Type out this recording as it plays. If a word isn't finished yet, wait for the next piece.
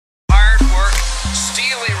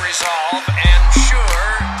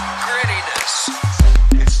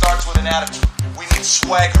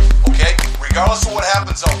swagger, okay? Regardless of what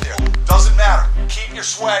happens out there. Doesn't matter. Keep your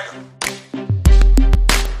swagger.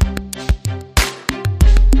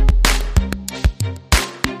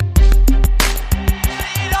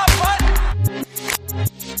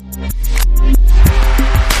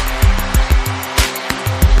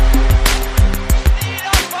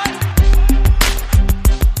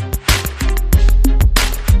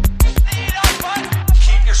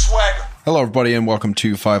 Hello, everybody, and welcome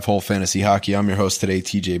to 5-Hole Fantasy Hockey. I'm your host today,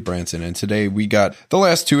 TJ Branson, and today we got the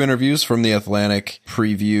last two interviews from the Athletic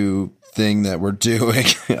preview thing that we're doing.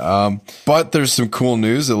 But there's some cool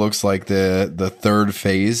news. It looks like the third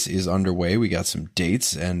phase is underway. We got some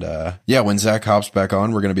dates, and when Zach hops back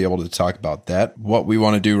on, we're going to be able to talk about that. What we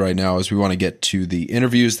want to do right now is we want to get to the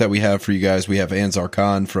interviews that we have for you guys. We have Ansar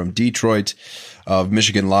from Detroit of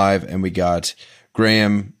Michigan Live, and we got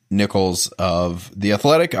Graeme Nichols of The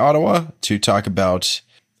Athletic Ottawa to talk about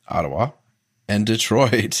Ottawa and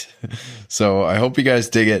Detroit. So I hope you guys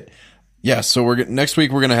dig it. Yeah, so next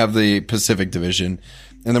week we're going to have the Pacific Division,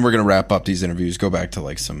 and then we're going to wrap up these interviews, go back to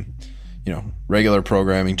like some, regular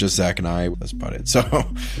programming, just Zach and I. That's about it. So,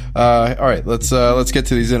 all right, let's get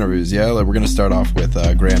to these interviews. Yeah, we're going to start off with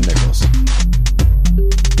Graeme Nichols.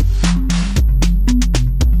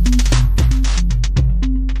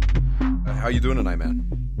 How you doing tonight, man?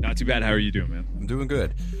 Not too bad. How are you doing, man? I'm doing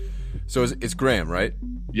good. So it's Graeme, right?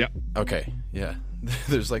 Yeah. Okay. Yeah.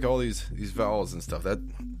 There's like all these vowels and stuff. That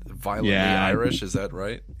violently Irish, is that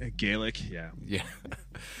right? Gaelic, yeah. Yeah.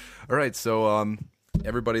 All right. So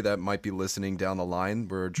everybody that might be listening down the line,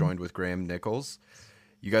 we're joined with Graeme Nichols.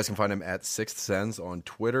 You guys can find him at Sixth Sense on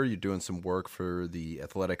Twitter. You're doing some work for the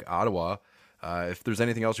Athletic Ottawa. If there's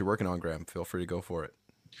anything else you're working on, Graeme, feel free to go for it.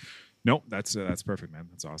 Nope, that's perfect, man.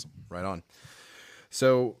 That's awesome. Right on.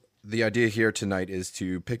 So the idea here tonight is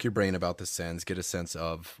to pick your brain about the Sens, get a sense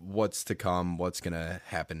of what's to come, what's going to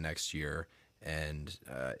happen next year, and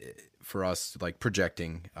for us, like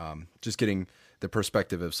projecting, just getting the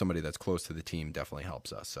perspective of somebody that's close to the team definitely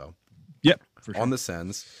helps us. So, yep, for sure. On the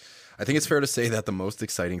Sens, I think it's fair to say that the most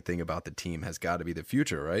exciting thing about the team has got to be the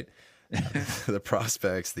future, right? The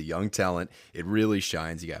prospects, the young talent, it really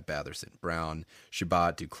shines. You got Batherson, Brown,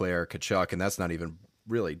 Chabot, Duclair, Tkachuk, and that's not even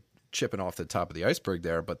really chipping off the top of the iceberg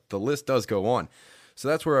there, but the list does go on. So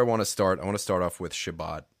that's where I want to start. I want to start off with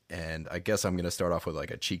Chabot, and I guess I'm going to start off with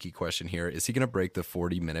like a cheeky question here. Is he going to break the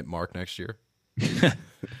 40-minute mark next year?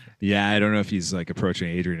 Yeah, I don't know if he's like approaching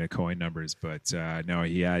Adrian Coyne numbers, but no,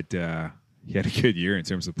 he had a good year in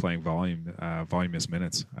terms of playing voluminous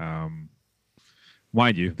minutes.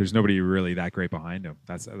 Mind you, there's nobody really that great behind him.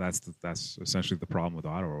 That's essentially the problem with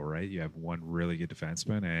Ottawa, right? You have one really good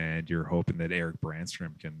defenseman, and you're hoping that Eric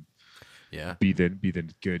Brandstrom can be the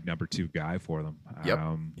good number two guy for them. Yep,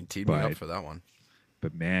 you teed me up for that one.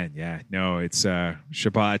 But man, it's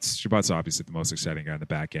Chabot's obviously the most exciting guy on the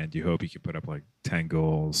back end. You hope he can put up like 10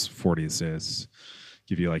 goals, 40 assists,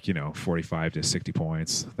 give you like 45 to 60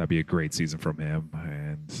 points. That'd be a great season from him,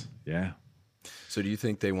 and yeah. So do you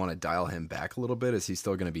think they want to dial him back a little bit? Is he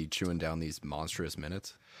still going to be chewing down these monstrous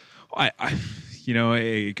minutes?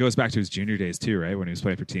 It goes back to his junior days too, right? When he was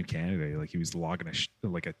playing for Team Canada, like he was logging a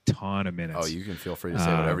ton of minutes. Oh, you can feel free to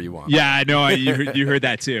say whatever you want. Yeah, I know. You heard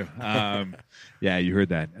that too. Yeah, you heard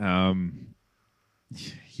that.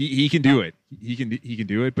 He can do it. He can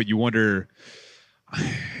do it. But you wonder.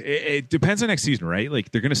 It depends on next season, right?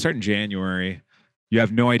 Like they're going to start in January. You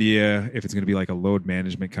have no idea if it's going to be like a load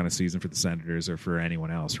management kind of season for the Senators or for anyone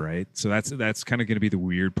else, right? So that's kind of going to be the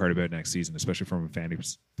weird part about next season, especially from a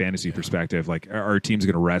fantasy perspective. Like our team's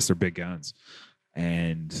going to rest their big guns,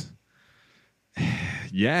 and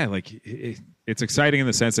it's exciting in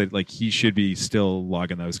the sense that like he should be still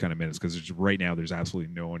logging those kind of minutes because right now there's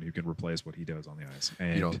absolutely no one who can replace what he does on the ice.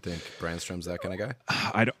 And you don't think Brandstrom's that kind of guy?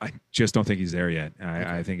 I just don't think he's there yet.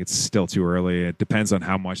 I think it's still too early. It depends on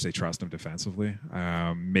how much they trust him defensively.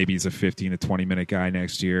 Maybe he's a 15 to 20 minute guy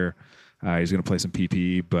next year. He's going to play some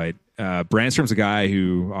PP, but Brandstrom's a guy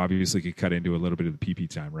who obviously could cut into a little bit of the PP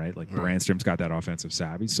time, right? Like Brandstrom's got that offensive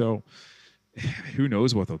savvy, so who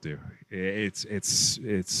knows what they'll do?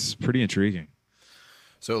 It's pretty intriguing.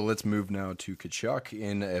 So let's move now to Tkachuk.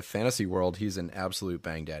 In a fantasy world, he's an absolute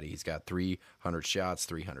bang daddy. He's got 300 shots,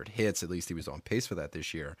 300 hits. At least he was on pace for that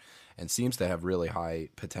this year, and seems to have really high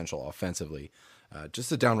potential offensively.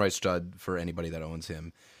 Just a downright stud for anybody that owns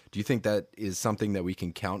him. Do you think that is something that we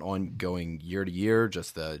can count on going year to year?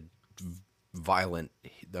 Just the violent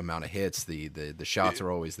amount of hits, the shots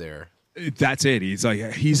are always there. That's it. He's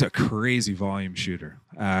a crazy volume shooter.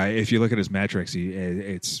 If you look at his metrics,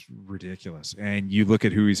 it's ridiculous. And you look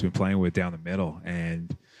at who he's been playing with down the middle,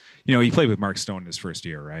 and he played with Mark Stone in his first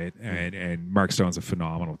year, right? And Mark Stone's a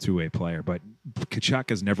phenomenal two-way player, but Tkachuk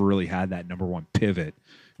has never really had that number one pivot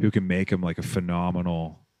who can make him like a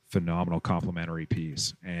phenomenal complementary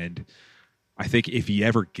piece. And I think if he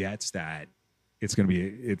ever gets that, it's gonna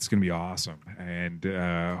be awesome. And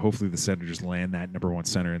hopefully the Senators land that number one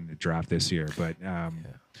center in the draft this year. But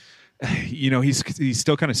he's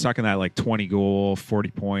still kind of stuck in that like 20 goal, 40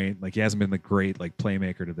 point. Like he hasn't been the great like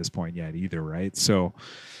playmaker to this point yet either, right? So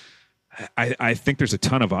I think there's a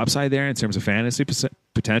ton of upside there in terms of fantasy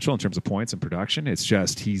potential, in terms of points and production. It's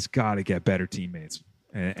just he's got to get better teammates.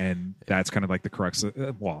 And that's kind of like the crux.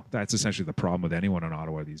 That's essentially the problem with anyone in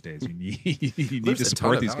Ottawa these days. You need to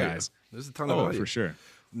support these guys. There's a ton of value. For sure.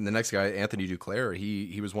 And the next guy, Anthony Duclair,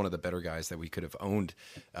 he was one of the better guys that we could have owned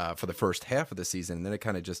for the first half of the season. And then it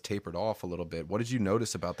kind of just tapered off a little bit. What did you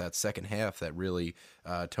notice about that second half that really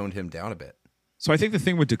toned him down a bit? So I think the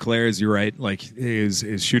thing with Duclair is, you're right, like his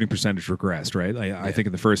shooting percentage regressed, right? I think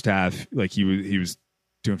in the first half, like he was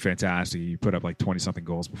doing fantastic. He put up like 20-something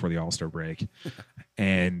goals before the All-Star break.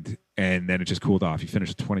 and then it just cooled off. He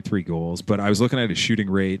finished with 23 goals. But I was looking at his shooting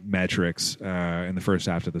rate metrics in the first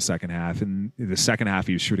half to the second half. And in the second half,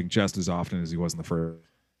 he was shooting just as often as he was in the first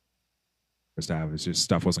half. It's just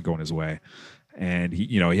stuff wasn't going his way. And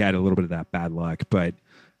he had a little bit of that bad luck. But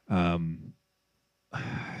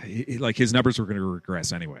like his numbers were going to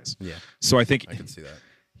regress anyways. Yeah. So I think I can see that.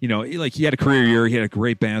 He had a career year. He had a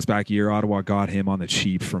great bounce back year. Ottawa got him on the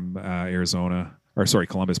cheap from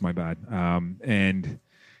Columbus, my bad. And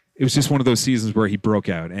it was just one of those seasons where he broke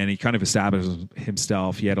out and he kind of established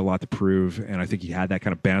himself. He had a lot to prove. And I think he had that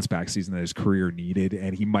kind of bounce back season that his career needed.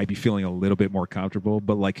 And he might be feeling a little bit more comfortable.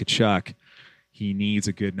 But like Tkachuk, he needs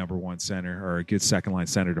a good number one center or a good second line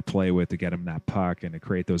center to play with to get him that puck and to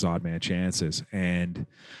create those odd man chances. And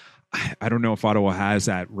I don't know if Ottawa has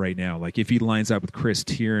that right now. Like if he lines up with Chris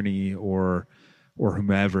Tierney or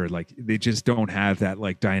whomever, like they just don't have that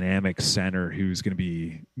like dynamic center who's going to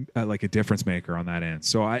be like a difference maker on that end.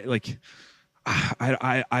 So I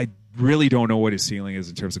really don't know what his ceiling is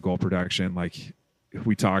in terms of goal production. Like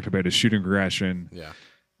we talked about his shooting regression. Yeah.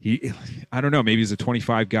 I don't know, maybe he's a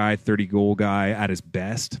 25 guy, 30 goal guy at his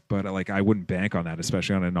best, but like I wouldn't bank on that,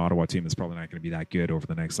 especially on an Ottawa team that's probably not going to be that good over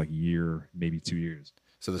the next like year, maybe 2 years.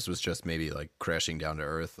 So this was just maybe like crashing down to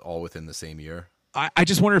earth all within the same year? I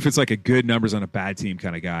just wonder if it's like a good numbers on a bad team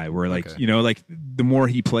kind of guy where like, like the more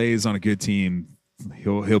he plays on a good team,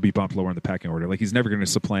 he'll be bumped lower in the pecking order. Like he's never going to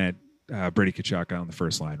supplant Brady Tkachuk on the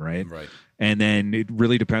first line, right? Right. And then it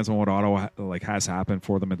really depends on what Ottawa like has happened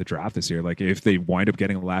for them at the draft this year. Like if they wind up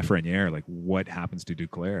getting Lafreniere, like what happens to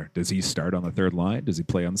Duclair? Does he start on the third line? Does he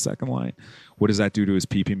play on the second line? What does that do to his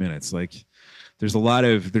PP minutes? Like there's a lot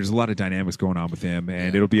of dynamics going on with him,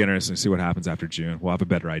 and it'll be interesting to see what happens after June. We'll have a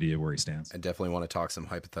better idea where he stands. I definitely want to talk some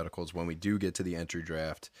hypotheticals when we do get to the entry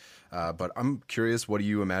draft. But I'm curious, what do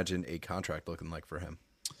you imagine a contract looking like for him?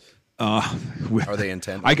 Are they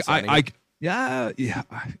intent on signing him?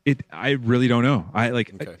 I really don't know.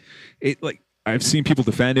 I've seen people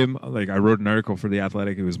defend him. Like I wrote an article for The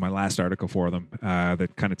Athletic. It was my last article for them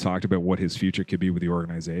that kind of talked about what his future could be with the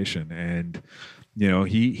organization. And,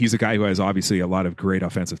 he's a guy who has obviously a lot of great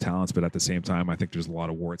offensive talents, but at the same time, I think there's a lot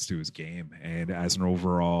of warts to his game. And as an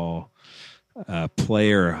overall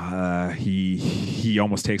player, he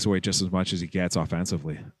almost takes away just as much as he gets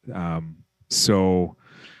offensively. So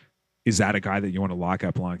is that a guy that you want to lock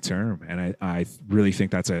up long term? And I really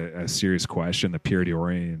think that's a serious question that Pierre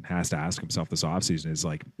Dorion has to ask himself this offseason is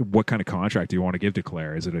like, what kind of contract do you want to give to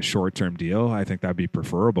Claire? Is it a short-term deal? I think that'd be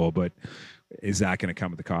preferable, but is that going to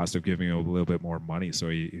come at the cost of giving him a little bit more money so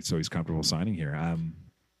he's comfortable signing here?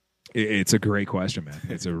 It's a great question, man.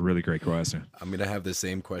 It's a really great question. I'm going to have the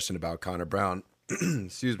same question about Connor Brown.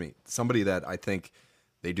 Excuse me. Somebody that I think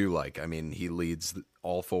they do like. I mean, he leads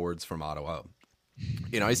all forwards from Ottawa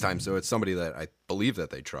in ice time, so it's somebody that I believe that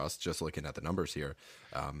they trust, just looking at the numbers here.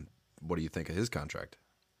 What do you think of his contract?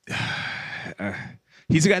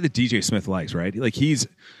 He's a guy that DJ Smith likes, right? Like he's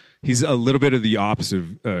a little bit of the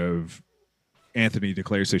opposite of Anthony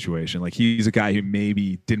Duclair's situation. Like he's a guy who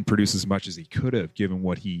maybe didn't produce as much as he could have given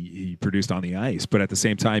what he produced on the ice, but at the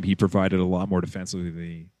same time, he provided a lot more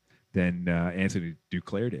defensively than Anthony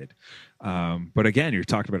Duclair did. But again, you're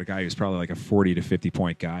talking about a guy who's probably like a 40 to 50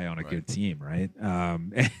 point guy on a good team, right?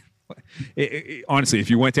 Honestly, if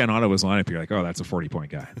you went down Ottawa's lineup, you're like, oh, that's a 40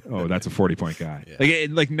 point guy. Oh, that's a 40 point guy. Yeah.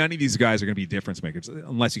 Like none of these guys are going to be difference makers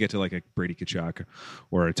unless you get to like a Brady Tkachuk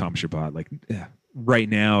or a Tom Chabot. Like right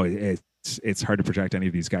now, it's hard to project any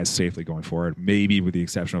of these guys safely going forward, maybe with the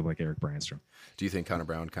exception of like Eric Brandstrom. Do you think Connor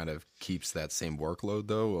Brown kind of keeps that same workload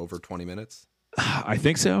though over 20 minutes? I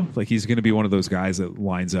think so. Like he's going to be one of those guys that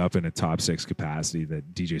lines up in a top 6 capacity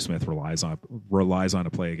that DJ Smith relies on to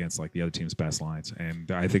play against like the other team's best lines. And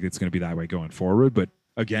I think it's going to be that way going forward. But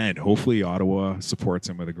again, hopefully Ottawa supports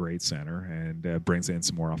him with a great center and brings in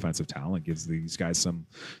some more offensive talent, gives these guys some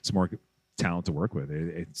more talent to work with.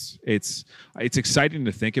 It's exciting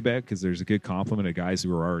to think about because there's a good complement of guys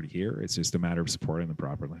who are already here. It's just a matter of supporting them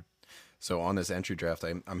properly. So on this entry draft,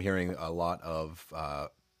 I'm hearing a lot of.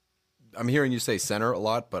 I'm hearing you say center a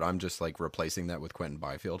lot, but I'm just like replacing that with Quentin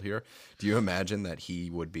Byfield here. Do you imagine that he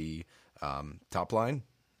would be top line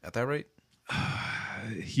at that rate?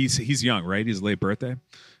 He's young, right? He's a late birthday.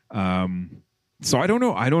 So I don't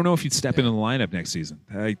know. I don't know if he'd step into the lineup next season.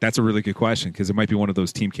 That's a really good question because it might be one of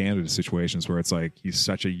those Team Canada situations where it's like he's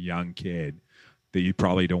such a young kid that you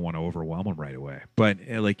probably don't want to overwhelm him right away. But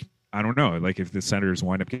like, I don't know. Like if the Senators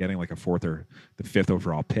wind up getting like a 4th or the 5th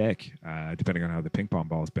overall pick, depending on how the ping pong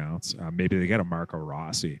balls bounce, maybe they get a Marco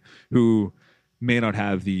Rossi who may not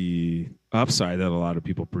have the upside that a lot of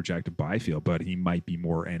people project to Byfield, but he might be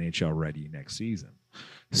more NHL ready next season.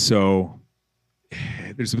 So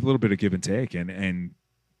there's a little bit of give and take, and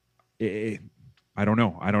I don't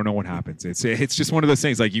know. I don't know what happens. It's just one of those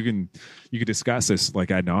things. Like you can discuss this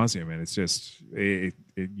like ad nauseum, and it's just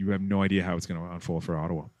you have no idea how it's going to unfold for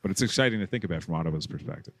Ottawa. But it's exciting to think about from Ottawa's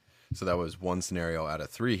perspective. So that was one scenario out of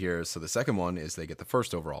 3 here. So the second one is they get the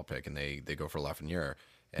 1st overall pick, and they go for Lafreniere.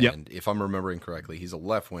 And if I'm remembering correctly, he's a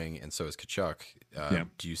left wing, and so is Tkachuk.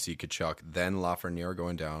 Do you see Tkachuk then Lafreniere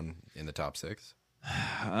going down in the top 6?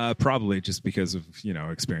 Probably just because of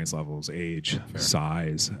experience levels, age,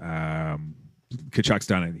 size. Kachuk's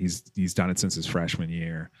done it. He's done it since his freshman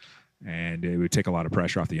year, and it would take a lot of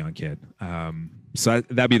pressure off the young kid. So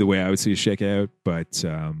that'd be the way I would see it shake out. But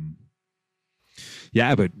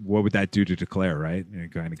but what would that do to Declare, right? And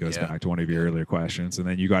it kind of goes back to one of your earlier questions. And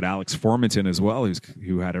then you got Alex Formanton as well,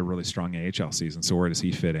 who had a really strong AHL season. So where does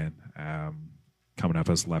he fit in? Coming up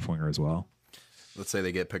as left winger as well. Let's say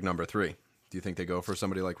they get pick number 3. Do you think they go for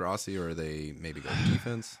somebody like Rossi, or they maybe go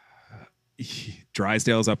defense?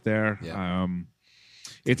 Drysdale's up there. Yeah.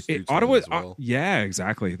 Ottawa. Well. Yeah,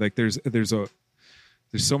 exactly. Like there's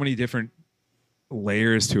so many different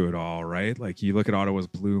layers to it all, right? Like you look at Ottawa's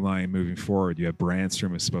blue line moving forward. You have Brandstrom,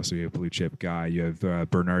 who's supposed to be a blue chip guy. You have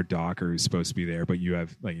Bernard Docker, who's supposed to be there, but you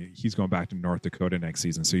have he's going back to North Dakota next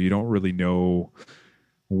season, so you don't really know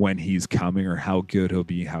when he's coming or how good he'll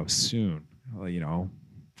be, how soon.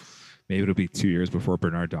 Maybe it'll be 2 years before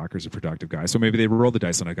Bernard Docker's a productive guy. So maybe they roll the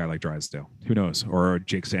dice on a guy like Drysdale. Who knows? Or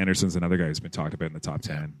Jake Sanderson's another guy who's been talked about in the top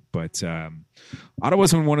 10. But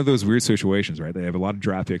Ottawa's in one of those weird situations, right? They have a lot of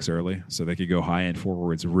draft picks early, so they could go high-end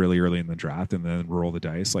forwards really early in the draft and then roll the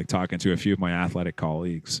dice. Like talking to a few of my athletic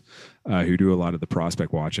colleagues who do a lot of the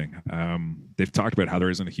prospect watching. They've talked about how there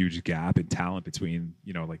isn't a huge gap in talent between,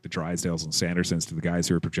 like the Drysdales and Sandersons to the guys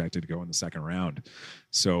who are projected to go in the second round.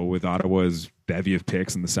 So with Ottawa's bevy of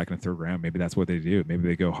picks in the second and third round, maybe that's what they do. Maybe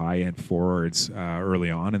they go high-end forwards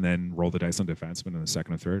early on and then roll the dice on defensemen in the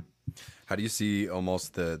second and third. How do you see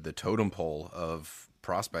almost the totem pole of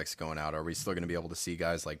prospects going out? Are we still going to be able to see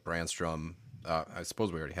guys like Brandstrom? I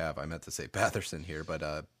suppose we already have. I meant to say Batherson here,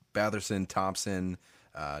 but Batherson, Thompson,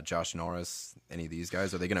 Josh Norris, any of these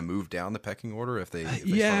guys, are they going to move down the pecking order if they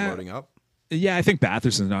start loading up? Yeah, I think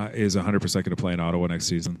Batherson is 100% going to play in Ottawa next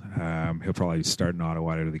season. He'll probably start in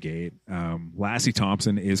Ottawa out of the gate. Lassie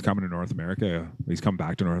Thompson is coming to North America. He's come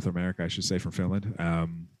back to North America, I should say, from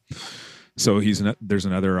Finland. So there's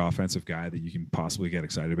another offensive guy that you can possibly get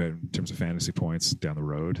excited about in terms of fantasy points down the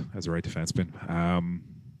road as a right defenseman.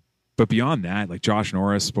 But beyond that, like Josh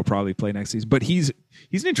Norris will probably play next season. But he's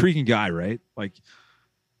an intriguing guy, right? Like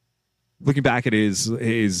looking back at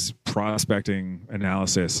his prospecting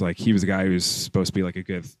analysis, like he was a guy who was supposed to be like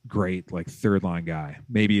a great like third line guy.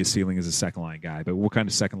 Maybe his ceiling is a second line guy, but what kind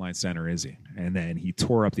of second line center is he? And then he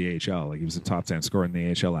tore up the AHL. Like he was a top 10 scorer in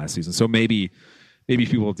the AHL last season. So maybe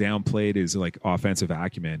people downplayed his like offensive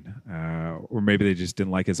acumen, or maybe they just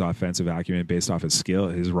didn't like his offensive acumen based off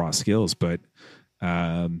his raw skills. But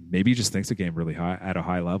maybe he just thinks the game really high at a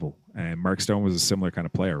high level. And Mark Stone was a similar kind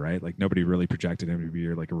of player, right? Like nobody really projected him to be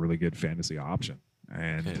like a really good fantasy option.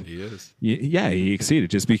 And he is. Yeah, he exceeded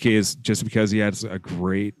just because he has a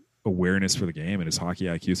great awareness for the game and his hockey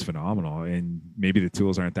IQ is phenomenal. And maybe the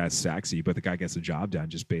tools aren't that sexy, but the guy gets the job done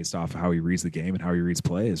just based off how he reads the game and how he reads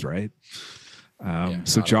plays, right?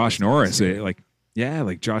 So Josh Norris,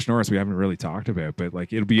 Josh Norris, we haven't really talked about, but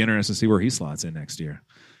like it'll be interesting to see where he slots in next year.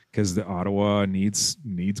 Because the Ottawa needs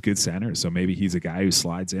good centers, so maybe he's a guy who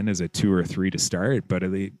slides in as a 2 or 3 to start. But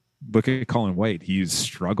look at Colin White; he's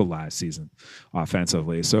struggled last season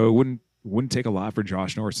offensively, so it wouldn't take a lot for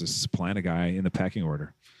Josh Norris to supplant a guy in the pecking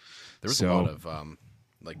order. There was a lot of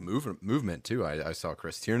movement too. I saw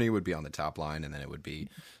Chris Tierney would be on the top line, and then it would be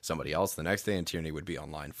somebody else the next day, and Tierney would be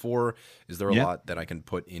on line 4. Is there a lot that I can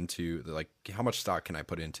put into how much stock can I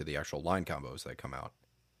put into the actual line combos that come out?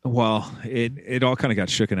 Well, it all kind of got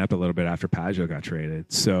shooken up a little bit after Pageau got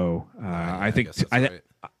traded. So I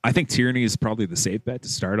think Tierney is probably the safe bet to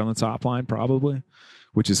start on the top line, probably,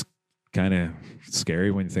 which is kind of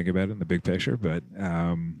scary when you think about it in the big picture. But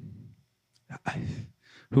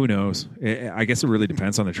who knows? I guess it really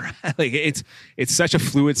depends on the draft. Like it's such a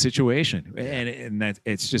fluid situation, and that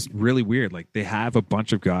it's just really weird. Like they have a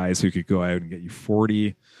bunch of guys who could go out and get you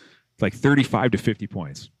 40, like 35 to 50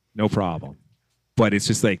 points, no problem. But it's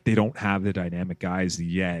just like they don't have the dynamic guys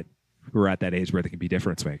yet who are at that age where they can be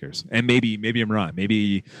difference makers. And maybe I'm wrong.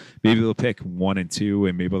 Maybe they'll pick 1 and 2,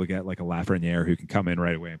 and maybe they'll get like a Lafreniere who can come in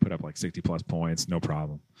right away and put up like 60 plus points, no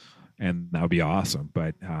problem. And that would be awesome.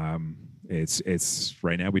 But it's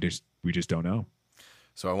right now we just don't know.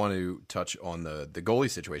 So I want to touch on the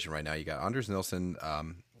goalie situation right now. You got Anders Nilsson.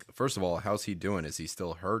 First of all, how's he doing? Is he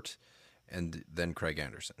still hurt? And then Craig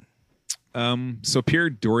Anderson. So Pierre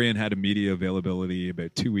Dorian had a media availability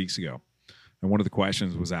about 2 weeks ago. And one of the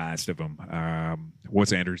questions was asked of him,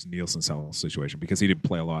 what's Anders Nilsson's health situation? Because he didn't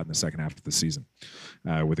play a lot in the second half of the season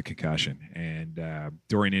with a concussion. And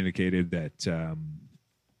Dorian indicated that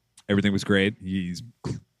everything was great. He's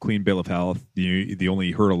clean bill of health. The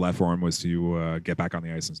only hurdle left for him was to get back on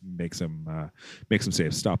the ice and make some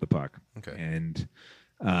saves, stop the puck. Okay. And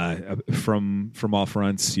from all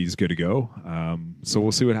fronts, he's good to go. So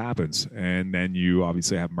we'll see what happens. And then you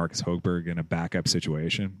obviously have Marcus Högberg in a backup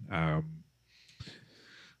situation.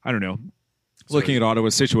 I don't know. Looking at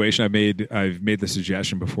Ottawa's situation, I've made the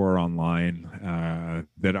suggestion before online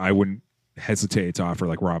that I wouldn't hesitate to offer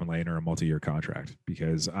like Robin Lehner a multi-year contract,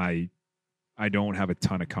 because I don't have a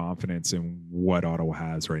ton of confidence in what Ottawa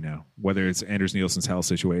has right now, whether it's Anders Nilsson's health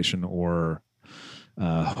situation or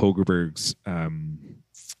Högberg's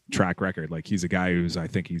track record. Like he's a guy I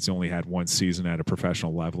think he's only had one season at a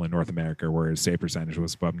professional level in North America where his save percentage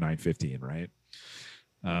was above .915, right?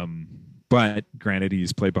 But granted,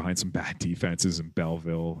 he's played behind some bad defenses in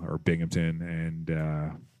Belleville or Binghamton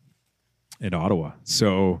and in Ottawa.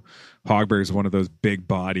 So Högberg is one of those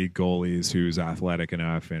big-bodied goalies who's athletic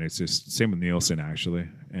enough, and it's just same with Nielsen actually.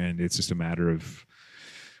 And it's just a matter of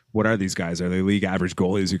what are these guys? Are they league average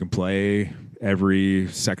goalies who can play every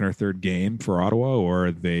second or third game for Ottawa, or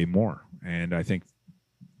are they more? And I think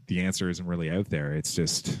the answer isn't really out there. It's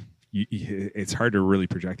just it's hard to really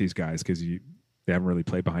project these guys because they haven't really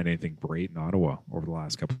played behind anything great in Ottawa over the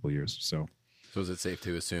last couple of years. So is it safe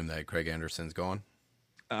to assume that Craig Anderson's gone?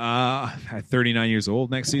 At 39 years old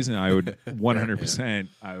next season, I would 100%.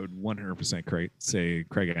 I would 100% say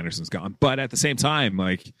Craig Anderson's gone. But at the same time,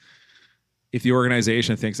 like if the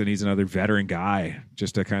organization thinks it needs another veteran guy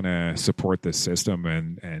just to kind of support this system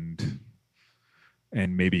and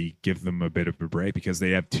maybe give them a bit of a break, because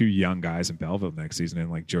they have 2 young guys in Belleville next season, and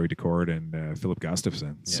like Joey Decord and Philip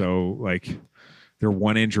Gustafsson. Yeah. So like they're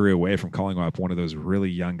one injury away from calling up one of those really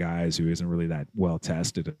young guys who isn't really that well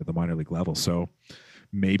tested at the minor league level. So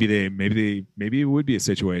maybe it would be a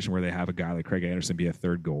situation where they have a guy like Craig Anderson be a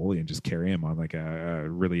third goalie and just carry him on like a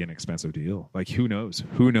really inexpensive deal. Like who knows?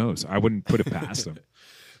 I wouldn't put it past them.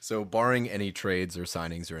 So barring any trades or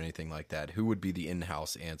signings or anything like that, who would be the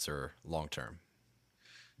in-house answer long-term?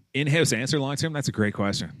 In-house answer long-term? That's a great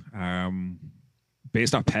question.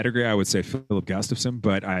 Based off pedigree, I would say Philip Gustafsson,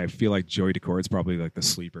 but I feel like Joey Decord's probably like the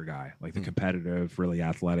sleeper guy, like the competitive, really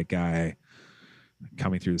athletic guy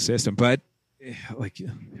coming through the system. But like,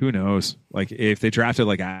 who knows? Like, if they drafted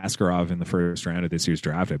like Askarov in the first round of this year's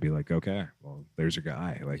draft, I'd be like, okay, well, there's your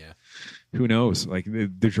guy. Like, who knows? Like, the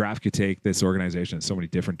draft could take this organization in so many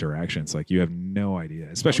different directions. Like, you have no idea,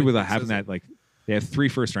 especially with having that. Like, they have 3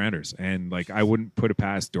 first rounders, and like, I wouldn't put it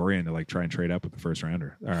past Dorian to like try and trade up with the first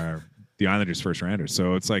rounder, the Islanders' first rounder.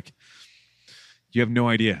 So it's like, you have no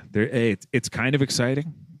idea. It's kind of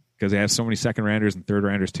exciting because they have so many second rounders and third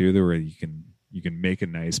rounders too, where you can make a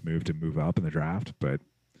nice move to move up in the draft, but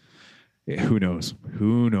who knows?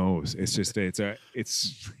 Who knows? It's just it's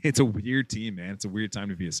a weird team, man. It's a weird time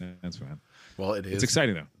to be a Sens fan. Well, it is. It's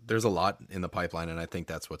exciting though. There's a lot in the pipeline, and I think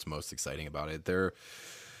that's what's most exciting about it.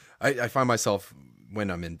 I find myself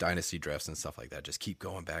when I'm in dynasty drafts and stuff like that, just keep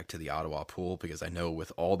going back to the Ottawa pool, because I know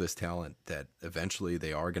with all this talent that eventually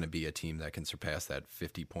they are going to be a team that can surpass that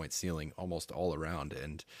 50-point ceiling almost all around,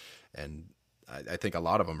 and I think a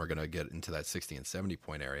lot of them are going to get into that 60 and 70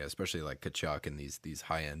 point area, especially like Tkachuk and these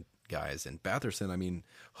high end guys. And Batherson, I mean,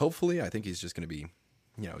 hopefully, I think he's just going to be,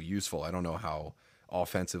 useful. I don't know how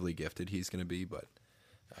offensively gifted he's going to be, but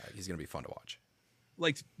he's going to be fun to watch.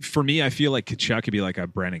 Like for me, I feel like Kachuk could be like a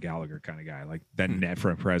Brandon Gallagher kind of guy, like that net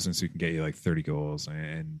front presence who can get you like 30 goals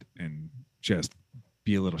and just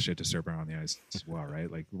be a little shit disturber on the ice as well,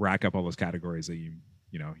 right? Like rack up all those categories that you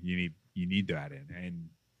need that in, and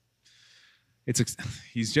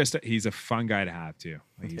he's a fun guy to have too.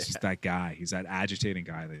 Like he's just that guy. He's that agitating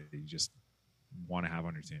guy that you just want to have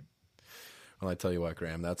on your team. Well, I tell you what,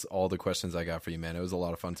 Graeme, that's all the questions I got for you, man. It was a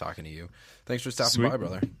lot of fun talking to you. Thanks for stopping by,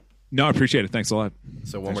 brother. No, I appreciate it. Thanks a lot.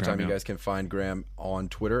 So one more time, you guys can find Graeme on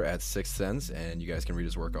Twitter at Sixth Sense, and you guys can read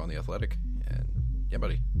his work on The Athletic. And yeah,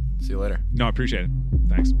 buddy. See you later. No, I appreciate it.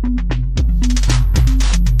 Thanks.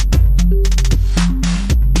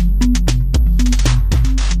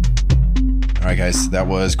 All right, guys, that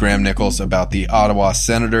was Graeme Nichols about the Ottawa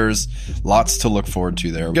Senators. Lots to look forward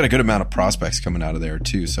to there. We've got a good amount of prospects coming out of there,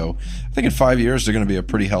 too. So I think in 5 years, they're going to be a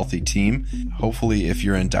pretty healthy team. Hopefully, if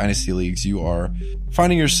you're in dynasty leagues, you are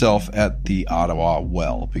finding yourself at the Ottawa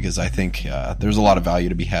well, because I think there's a lot of value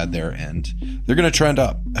to be had there, and they're going to trend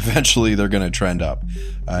up. Eventually, they're going to trend up.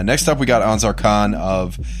 Next up, we got Ansar Khan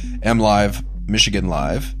of MLive, Michigan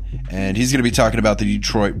Live, and he's going to be talking about the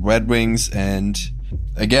Detroit Red Wings, and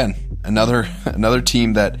again, another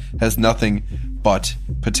team that has nothing but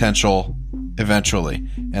potential eventually,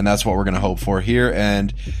 and that's what we're going to hope for here.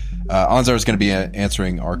 And Ansar is going to be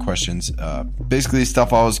answering our questions. Basically,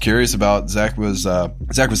 stuff I was curious about. Zach was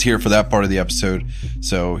here for that part of the episode,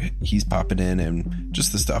 so he's popping in, and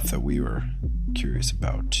just the stuff that we were curious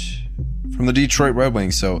about from the Detroit Red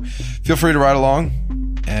Wings. So feel free to ride along,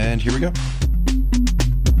 and here we go.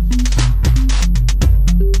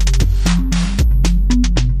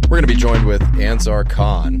 We're going to be joined with Ansar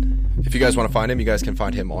Khan. If you guys want to find him, you guys can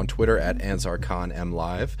find him on Twitter at Ansar Khan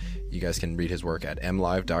MLive. You guys can read his work at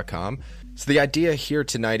mlive.com. So the idea here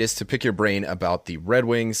tonight is to pick your brain about the Red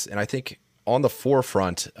Wings, and I think on the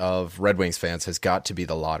forefront of Red Wings fans has got to be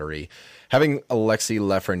the lottery. Having Alexis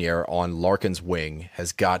Lafreniere on Larkin's wing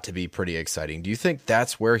has got to be pretty exciting. Do you think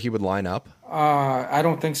that's where he would line up? I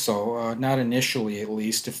don't think so. Not initially, at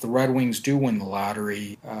least. If the Red Wings do win the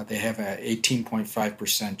lottery, they have an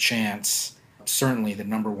 18.5% chance. Certainly the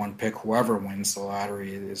number one pick, whoever wins the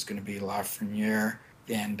lottery, is going to be Lafreniere.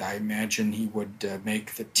 And I imagine he would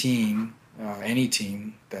make the team, any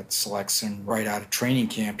team that selects him right out of training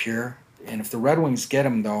camp here. And if the Red Wings get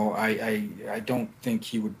him, though, I don't think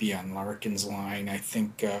he would be on Larkin's line. I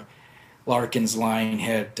think Larkin's line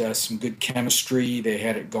had some good chemistry. They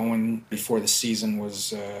had it going before the season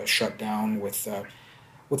was shut down with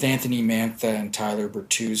Anthony Mantha and Tyler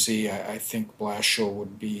Bertuzzi. I think Blashill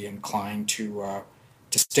would be inclined to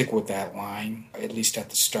stick with that line, at least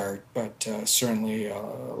at the start. But certainly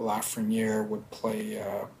Lafreniere would play,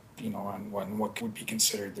 on what would be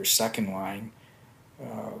considered their second line.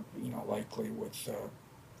 Likely with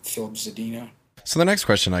Philip Zadina. So the next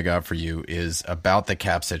question I got for you is about the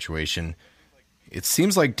cap situation. It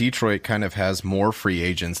seems like Detroit kind of has more free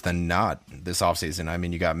agents than not this offseason. I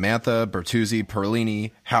mean, you got Mantha, Bertuzzi,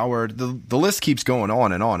 Perlini, Howard. The list keeps going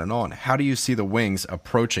on and on and on. How do you see the Wings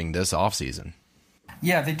approaching this offseason?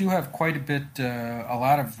 Yeah, they do have quite a bit, a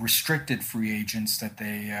lot of restricted free agents that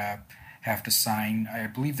they have to sign. I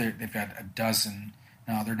believe they've got a dozen.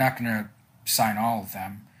 Now, they're not going to sign all of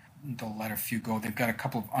them. They'll let a few go. They've got a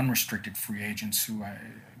couple of unrestricted free agents who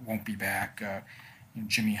won't be back.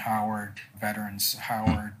 Jimmy Howard, veterans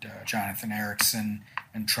Howard, Jonathan Erickson,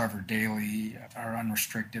 and Trevor Daley are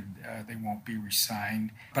unrestricted. They won't be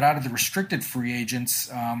re-signed. But out of the restricted free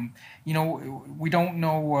agents, we don't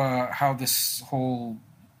know how this whole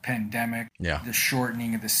pandemic, the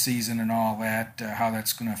shortening of the season and all that, how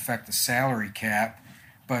that's going to affect the salary cap.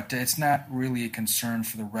 But it's not really a concern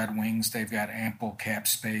for the Red Wings. They've got ample cap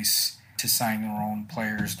space to sign their own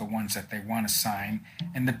players, the ones that they want to sign.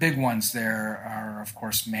 And the big ones there are, of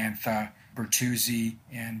course, Mantha, Bertuzzi,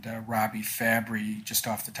 and Robbie Fabry, just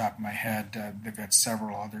off the top of my head. They've got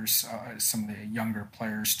several others, some of the younger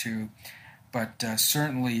players too. But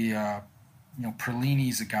certainly,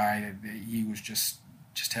 Perlini's a guy that he was just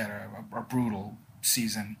had a brutal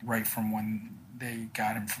season right from when they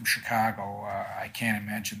got him from Chicago. I can't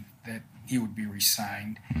imagine that he would be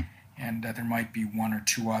re-signed. And there might be one or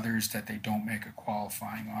two others that they don't make a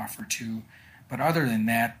qualifying offer to. But other than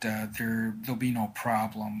that, there'll be no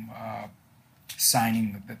problem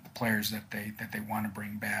signing the players that they want to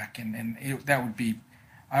bring back. And that would be,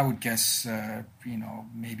 I would guess,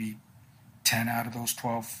 maybe 10 out of those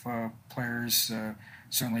 12 players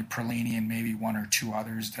certainly Perlini and maybe one or two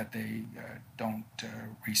others that they don't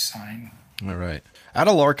re-sign. All right. Out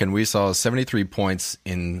of Larkin, we saw 73 points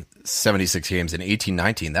in 76 games in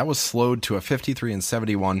 18-19. That was slowed to a 53 and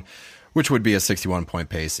 71, which would be a 61-point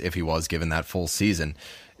pace if he was given that full season.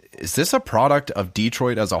 Is this a product of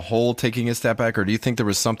Detroit as a whole taking a step back, or do you think there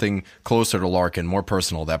was something closer to Larkin, more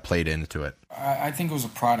personal, that played into it? I think it was a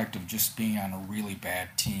product of just being on a really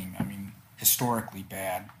bad team. I mean, historically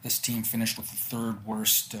bad. This team finished with the third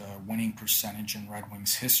worst winning percentage in Red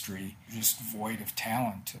Wings history, just void of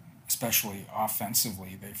talent. Especially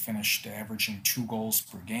offensively, they finished averaging 2 goals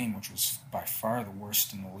per game, which was by far the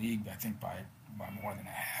worst in the league, I think by more than a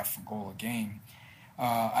half a goal a game.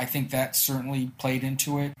 I think that certainly played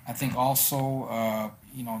into it. I think also,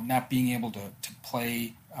 not being able to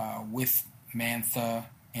play with Mantha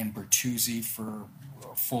and Bertuzzi for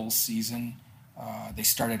a full season. They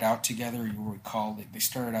started out together. You will recall that they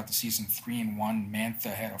started out the season 3-1.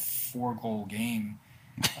 Mantha had a 4-goal game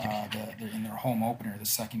in their home opener, the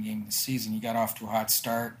second game of the season. He got off to a hot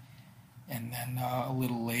start, and then a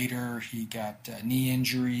little later he got a knee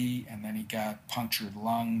injury, and then he got punctured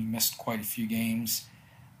lung. He missed quite a few games.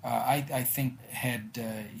 I think had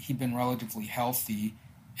he been relatively healthy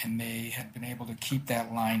and they had been able to keep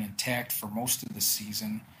that line intact for most of the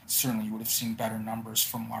season, certainly you would have seen better numbers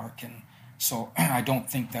from Larkin. So I don't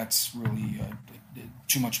think that's really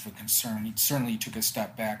too much of a concern. He certainly took a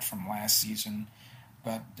step back from last season,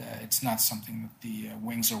 but it's not something that the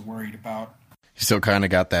Wings are worried about. He still kind of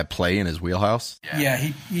got that play in his wheelhouse? Yeah,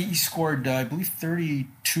 he scored, I believe,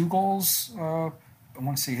 32 goals. I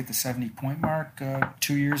want to say he hit the 70-point mark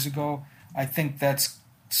 2 years ago. I think that's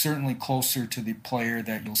certainly closer to the player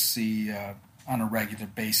that you'll see on a regular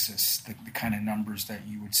basis, the kind of numbers that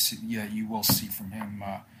you will see from him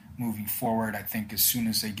moving forward. I think as soon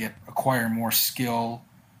as they acquire more skill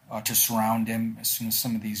to surround him, as soon as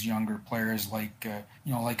some of these younger players like a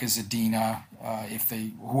Zadina,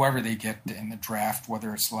 whoever they get in the draft,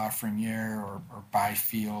 whether it's Lafreniere or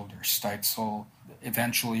Byfield or Steitzel,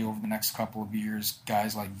 eventually over the next couple of years,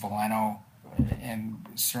 guys like Veleno, and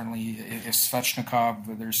certainly if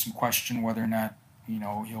Svechnikov, there's some question whether or not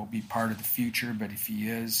he'll be part of the future, but if he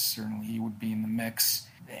is, certainly he would be in the mix.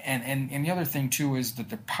 And the other thing too is that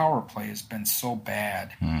the power play has been so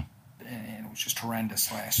bad. And it was just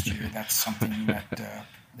horrendous last year. That's something that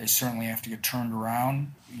they certainly have to get turned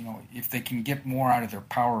around. If they can get more out of their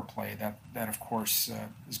power play, that of course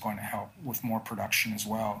is going to help with more production as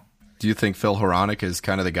well. Do you think Phil Hronek is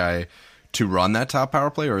kind of the guy to run that top power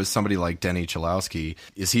play, or is somebody like Denny Chalowski,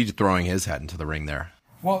 is he throwing his hat into the ring there?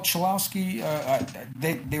 Well, Chalowski,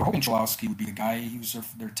 they were hoping Chalowski would be the guy. He was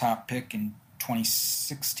their top pick in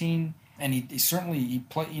 2016, and he certainly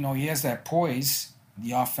he has that poise,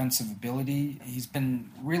 the offensive ability. He's been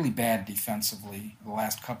really bad defensively the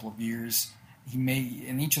last couple of years.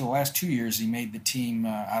 In each of the last 2 years, he made the team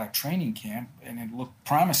out of training camp, and it looked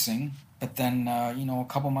promising. But then, a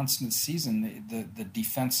couple months into the season, the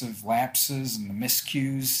defensive lapses and the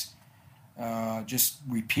miscues just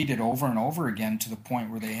repeated over and over again to the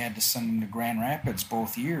point where they had to send him to Grand Rapids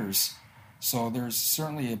both years. So there's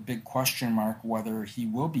certainly a big question mark whether he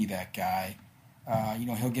will be that guy.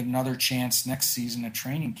 He'll get another chance next season at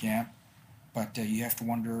training camp, but you have to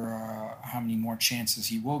wonder how many more chances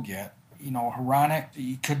he will get. Hronek,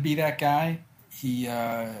 he could be that guy. He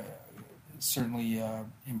certainly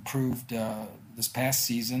improved this past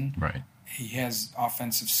season. Right. He has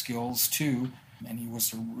offensive skills too, and he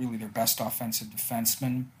was really their best offensive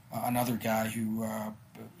defenseman. Another guy who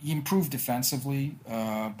he improved defensively,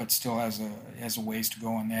 but still has a ways to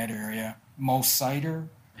go in that area. Mo Seider,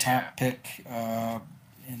 top pick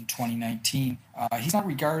in 2019. He's not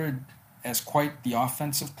regarded as quite the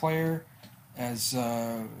offensive player as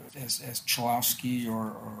Chalowski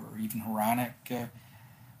or even Hronek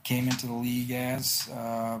came into the league as,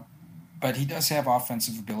 but he does have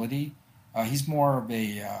offensive ability. He's more of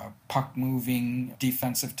a puck-moving,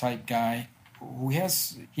 defensive type guy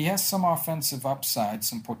he has some offensive upside,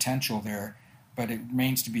 some potential there, but it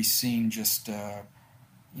remains to be seen just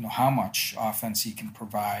how much offense he can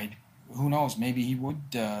provide. Who knows? Maybe he would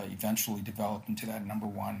eventually develop into that number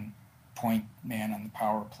one point man on the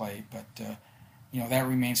power play, but that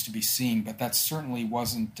remains to be seen. But that certainly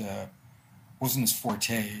wasn't his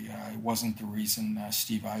forte. It wasn't the reason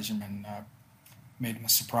Steve Yzerman made him a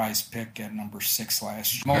surprise pick at number 6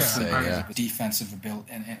 last year. Mostly because of his defensive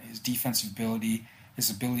ability and his defensive ability,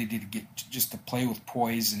 his ability to to play with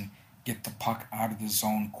poise and get the puck out of the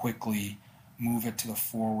zone quickly, move it to the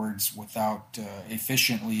forwards without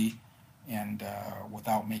efficiently and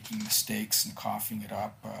without making mistakes and coughing it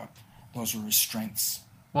up. Those are his strengths.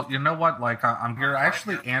 Well, you know what? Like, I'm here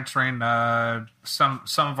actually answering some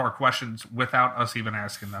of our questions without us even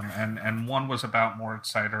asking them, and one was about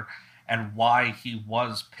Moritz Seider and why he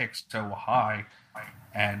was picked so high,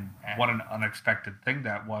 and what an unexpected thing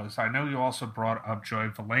that was. I know you also brought up Joey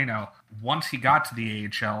Veleno. Once he got to the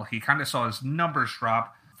AHL, he kind of saw his numbers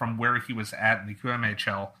drop from where he was at in the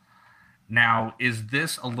QMHL. Now, is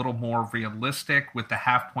this a little more realistic with the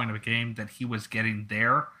half point of a game that he was getting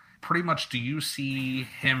there? Pretty much, do you see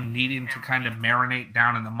him needing to kind of marinate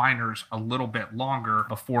down in the minors a little bit longer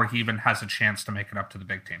before he even has a chance to make it up to the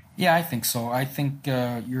big team? Yeah, I think so. I think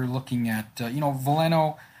you're looking at,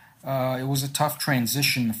 Veleno, it was a tough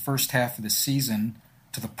transition the first half of the season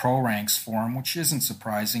to the pro ranks for him, which isn't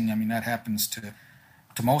surprising. I mean, that happens to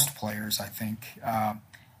most players, I think.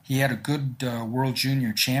 He had a good World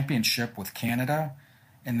Junior Championship with Canada,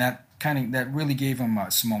 and that really gave him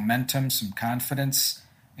some momentum, some confidence.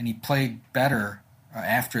 And he played better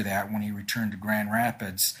after that when he returned to Grand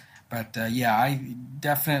Rapids. But I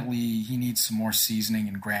definitely he needs some more seasoning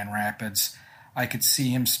in Grand Rapids. I could see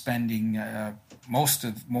him spending most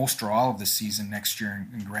or all of the season next year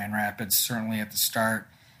in Grand Rapids, certainly at the start,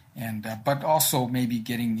 and but also maybe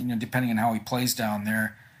getting, depending on how he plays down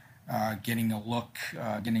there, getting a look,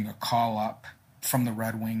 getting a call up from the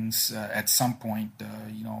Red Wings at some point,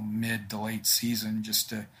 mid to late season, just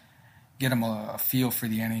to get him a feel for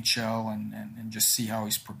the NHL and just see how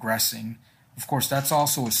he's progressing. Of course, that's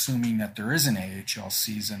also assuming that there is an AHL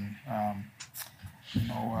season.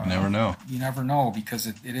 Never know. You never know, because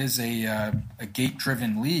it is a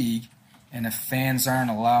gate-driven league, and if fans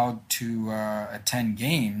aren't allowed to attend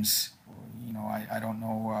games, I don't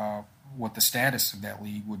know what the status of that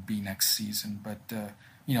league would be next season. But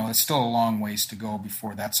it's still a long ways to go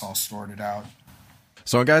before that's all sorted out.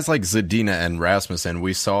 So guys like Zadina and Rasmussen,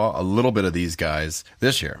 we saw a little bit of these guys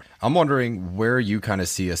this year. I'm wondering where you kind of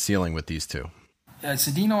see a ceiling with these two.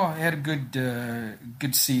 Zadina had a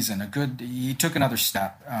good season. He took another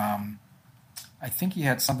step. I think he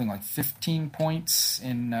had something like 15 points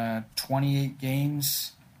in 28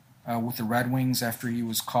 games with the Red Wings after he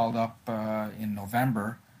was called up in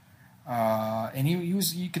November. And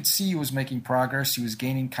you could see he was making progress. He was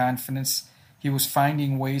gaining confidence. He was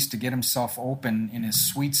finding ways to get himself open in his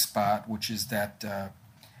sweet spot, which is that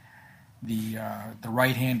the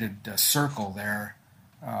right-handed circle there.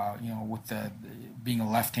 With being a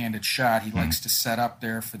left-handed shot, he likes to set up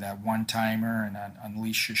there for that one-timer and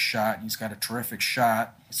unleash his shot. He's got a terrific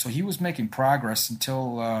shot. So he was making progress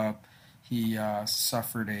until he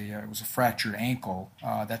suffered it was a fractured ankle.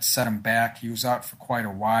 That set him back. He was out for quite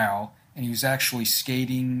a while, and he was actually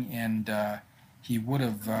skating, and he would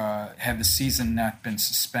have, had the season not been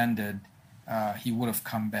suspended, he would have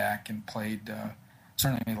come back and played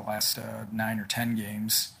certainly the last 9 or 10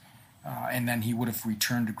 games. And then he would have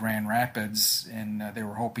returned to Grand Rapids, and they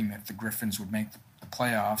were hoping that the Griffins would make the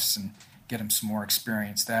playoffs and get him some more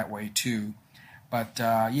experience that way too. But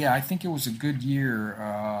I think it was a good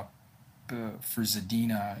year for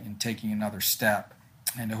Zadina in taking another step.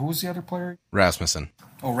 And who was the other player? Rasmussen.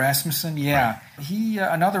 Oh, Rasmussen, yeah. He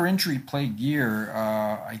another injury-plagued year.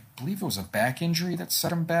 I believe it was a back injury that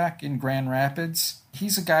set him back in Grand Rapids.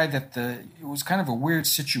 He's a guy that it was kind of a weird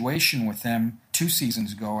situation with him 2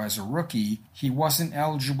 seasons ago as a rookie. He wasn't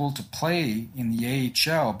eligible to play in the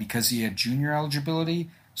AHL because he had junior eligibility,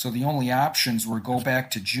 so the only options were go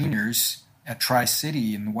back to juniors at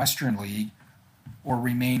Tri-City in the Western League or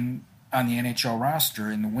remain on the NHL roster,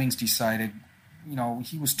 and the Wings decided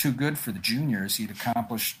he was too good for the juniors. He'd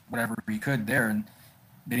accomplished whatever he could there, and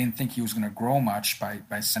they didn't think he was going to grow much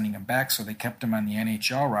by sending him back, so they kept him on the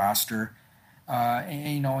NHL roster.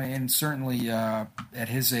 And certainly at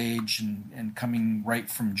his age and coming right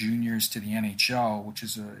from juniors to the NHL, which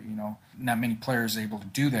is not many players able to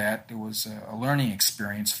do that. It was a learning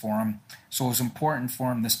experience for him. So it was important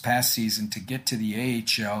for him this past season to get to the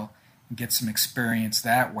AHL and get some experience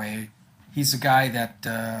that way. He's a guy that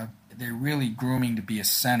they're really grooming to be a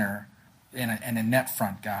center and a net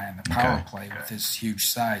front guy on the power play with his huge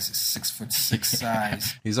size, his 6'6"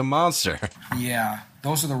 size. He's a monster. Yeah,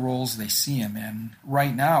 those are the roles they see him in.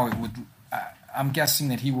 Right now, I'm guessing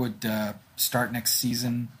that he would start next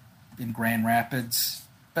season in Grand Rapids.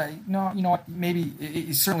 But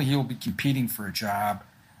maybe certainly he'll be competing for a job,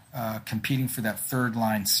 competing for that third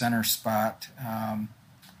line center spot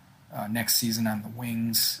next season on the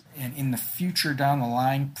Wings. And in the future down the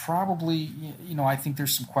line, probably, I think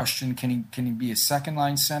there's some question, can he be a second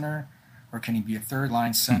line center or can he be a third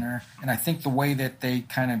line center? And I think the way that they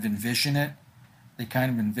kind of envision it, they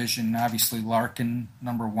kind of envision obviously Larkin,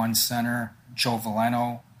 number 1 center, Joe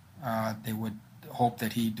Veleno. They would hope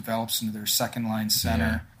that he develops into their second line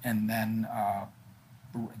center, and then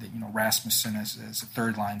Rasmussen as a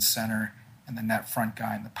third line center, and the net front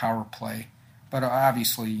guy in the power play. But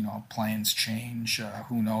obviously, plans change.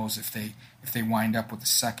 Who knows if they wind up with a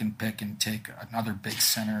second pick and take another big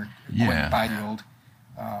center going Byfield,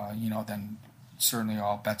 then certainly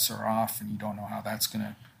all bets are off, and you don't know how that's going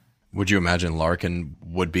to. Would you imagine Larkin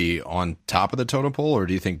would be on top of the totem pole, or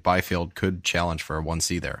do you think Byfield could challenge for a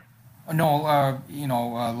 1C there? No,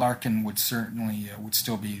 Larkin would certainly would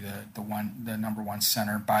still be the number one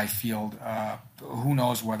center. Byfield, who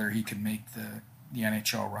knows whether he could make the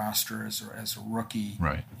NHL roster as a rookie.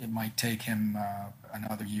 Right. It might take him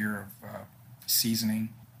another year of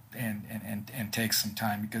seasoning and take some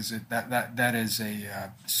time, because that is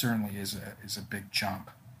certainly is a big jump.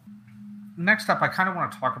 Next up, I kind of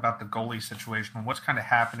want to talk about the goalie situation and what's kind of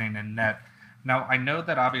happening in net. Now, I know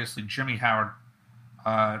that obviously Jimmy Howard,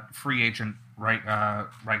 free agent, right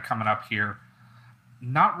coming up here.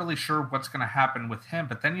 Not really sure what's going to happen with him,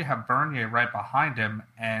 but then you have Bernier right behind him,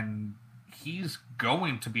 and he's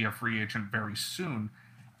going to be a free agent very soon.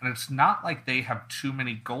 And it's not like they have too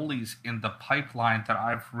many goalies in the pipeline that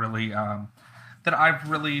I've really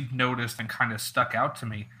noticed and kind of stuck out to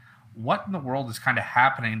me. What in the world is kind of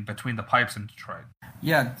happening between the pipes in Detroit?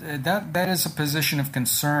 Yeah, that is a position of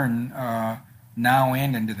concern now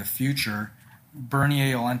and into the future.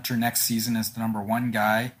 Bernier will enter next season as the number one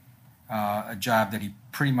guy, a job that he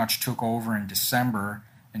pretty much took over in December.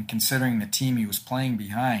 And considering the team he was playing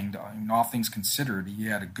behind, all things considered, he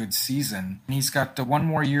had a good season. And he's got one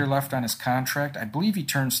more year left on his contract. I believe he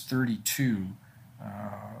turns 32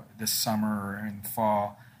 this summer or in the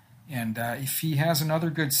fall. And if he has another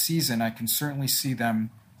good season, I can certainly see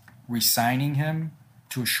them re-signing him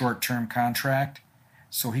to a short-term contract.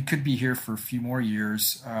 So he could be here for a few more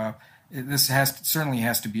years. This certainly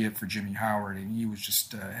has to be it for Jimmy Howard, and he was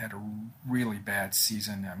just had a really bad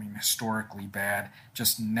season. I mean, historically bad.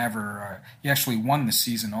 Just never. He actually won the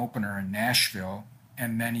season opener in Nashville,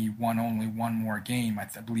 and then he won only one more game. I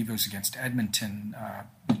believe it was against Edmonton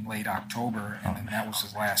in late October, and then that was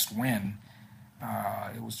his last win.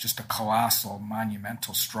 It was just a colossal,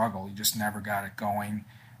 monumental struggle. He just never got it going.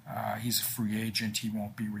 He's a free agent. He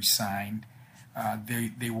won't be re-signed.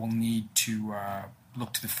 They will need to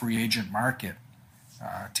look to the free agent market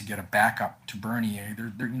to get a backup to Bernier.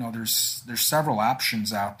 There's several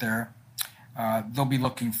options out there. They'll be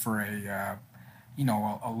looking for a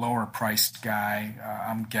lower priced guy.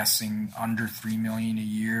 I'm guessing under $3 million a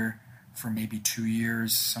year for maybe 2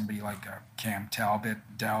 years. Somebody like Cam Talbot,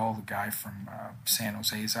 Dell, the guy from San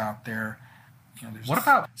Jose's out there. What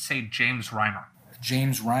about, say, James Reimer?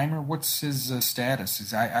 James Reimer, what's his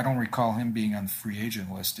status? I don't recall him being on the free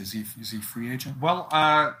agent list. Is he free agent? Well,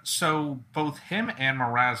 so both him and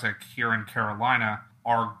Mrazek here in Carolina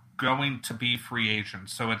are going to be free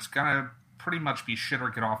agents. So it's going to pretty much be shit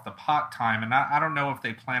or get off the pot time. And I don't know if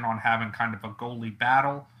they plan on having kind of a goalie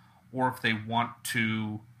battle or if they want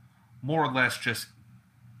to more or less just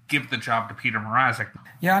give the job to Peter Mrazek.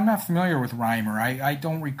 Yeah, I'm not familiar with Reimer. I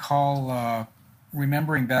don't recall...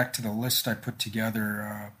 remembering back to the list I put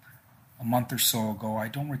together a month or so ago, I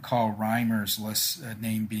don't recall Reimer's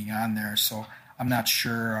name being on there, so I'm not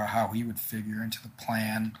sure how he would figure into the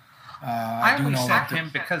plan. I only said him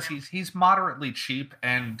because he's moderately cheap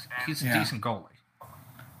and he's a decent goalie.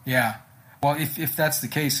 Yeah. Well, if that's the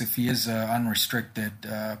case, if he is unrestricted,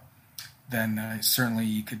 then certainly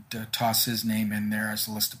you could toss his name in there as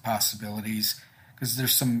a list of possibilities. Because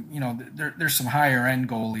there's some, there's some higher end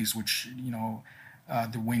goalies which,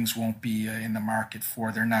 the Wings won't be in the market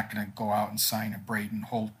for. They're not going to go out and sign a Braden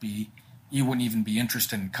Holtby. You wouldn't even be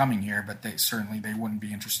interested in coming here, but they wouldn't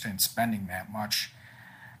be interested in spending that much.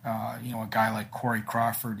 A guy like Corey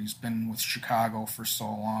Crawford, who's been with Chicago for so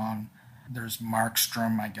long. There's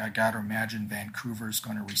Markstrom. I got to imagine Vancouver's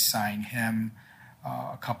going to re-sign him.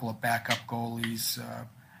 A couple of backup goalies,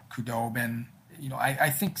 Khudobin. I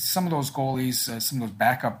think some of those goalies, some of those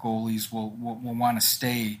backup goalies will want to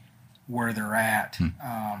stay where they're at.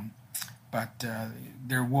 But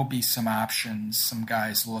there will be some options, some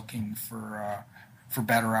guys looking for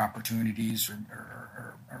better opportunities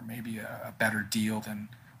or maybe a better deal than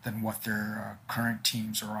what their current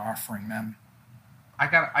teams are offering them. I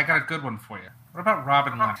got a good one for you. What about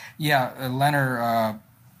Robin Lehner? Yeah, Lehner.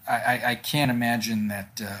 I can't imagine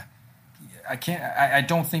that. I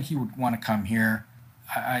don't think he would want to come here.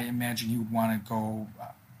 I imagine he would want to go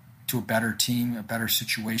to a better team, a better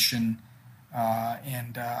situation,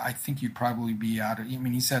 and I think you'd probably be out of. I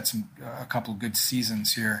mean, he's had a couple of good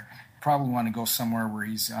seasons here. Probably want to go somewhere where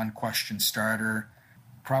he's an unquestioned starter.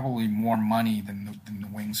 probably more money than the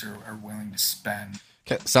Wings are willing to spend.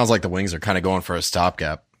 Sounds like the Wings are kind of going for a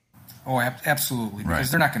stopgap. Oh, absolutely, because Right.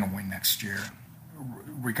 they're not going to win next year,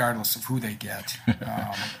 regardless of who they get.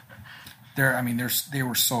 They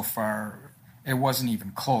were so far. It wasn't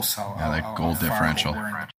even close. How goal far differential. they were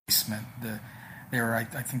in the basement.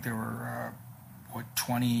 I think they were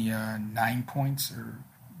 29 points or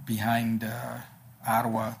behind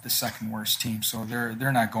Ottawa, the second worst team. So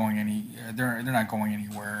they're not going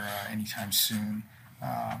anywhere anytime soon.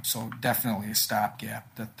 So definitely a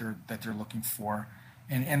stopgap that they're looking for,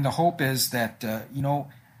 and the hope is that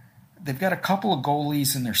they've got a couple of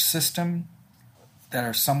goalies in their system that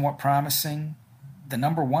are somewhat promising. The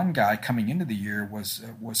number one guy coming into the year was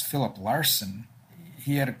Philip Larson.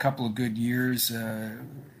 He had a couple of good years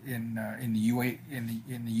in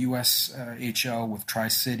the USHL with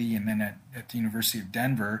Tri-City and then at the University of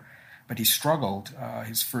Denver, but he struggled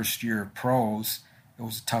his first year of pros. It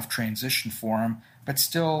was a tough transition for him, but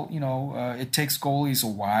still, it takes goalies a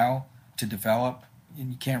while to develop, and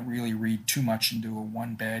you can't really read too much into a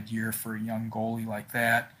one bad year for a young goalie like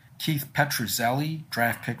that. Keith Petruzzelli,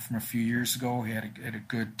 draft pick from a few years ago, he had a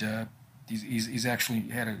good. He's actually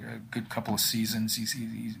had a good couple of seasons.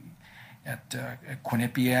 He's at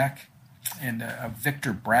Quinnipiac, and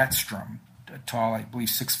Victor Brattstrom, a tall, I believe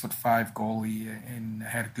 6'5" goalie, and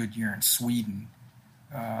had a good year in Sweden.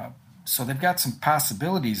 So they've got some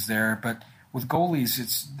possibilities there, but with goalies,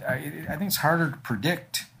 I think it's harder to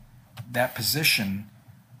predict that position,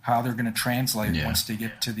 how they're going to translate once they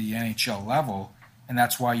get to the NHL level, and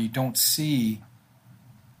that's why you don't see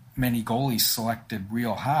many goalies selected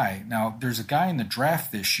real high. Now, there's a guy in the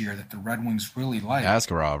draft this year that the Red Wings really like.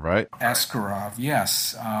 Askarov, right? Askarov,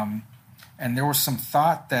 yes. And there was some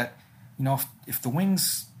thought that, if the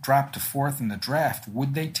Wings dropped to fourth in the draft,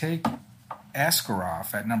 would they take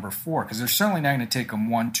Askarov at number 4? Because they're certainly not going to take him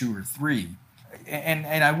 1, 2, or 3.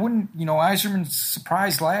 And I wouldn't, Yzerman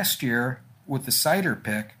surprised last year with the Sider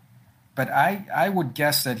pick, but I would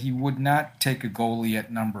guess that he would not take a goalie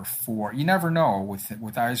at number 4. You never know with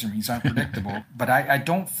Yzerman. He's unpredictable. But I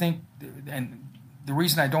don't think, and the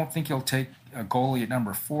reason I don't think he'll take a goalie at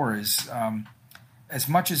number 4 is as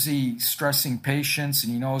much as he's stressing patience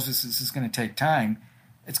and he knows this is going to take time,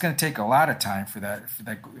 it's going to take a lot of time for that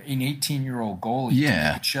an 18-year-old goalie to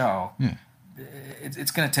make a show. Yeah.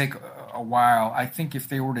 It's going to take a while. I think if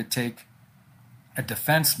they were to take a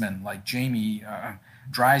defenseman like Jamie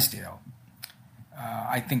Drysdale,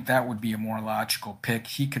 I think that would be a more logical pick.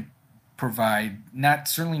 He could provide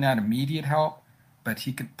certainly not immediate help, but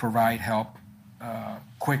he could provide help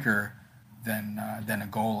quicker than a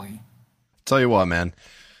goalie. Tell you what, man.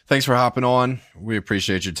 Thanks for hopping on. We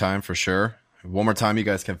appreciate your time for sure. One more time, you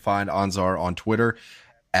guys can find Ansar on Twitter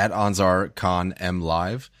at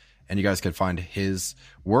AnsarConMLive. And you guys can find his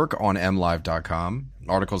work on mlive.com.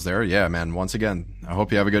 Articles there. Yeah, man. Once again, I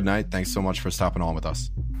hope you have a good night. Thanks so much for stopping on with us.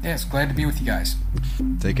 Yes, glad to be with you guys.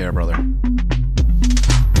 Take care, brother.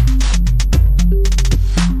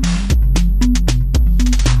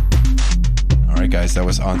 All right, guys. That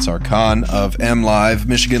was Ansar Khan of MLive,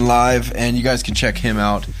 Michigan Live. And you guys can check him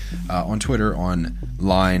out on Twitter, on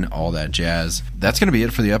Line, all that jazz. That's going to be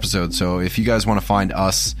it for the episode. So if you guys want to find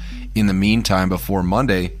us in the meantime before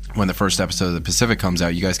Monday, when the first episode of the Pacific comes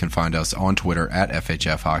out, you guys can find us on Twitter at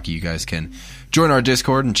FHF Hockey. You guys can join our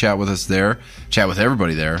Discord and chat with us there, chat with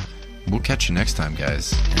everybody there. We'll catch you next time,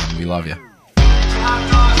 guys, and we love you.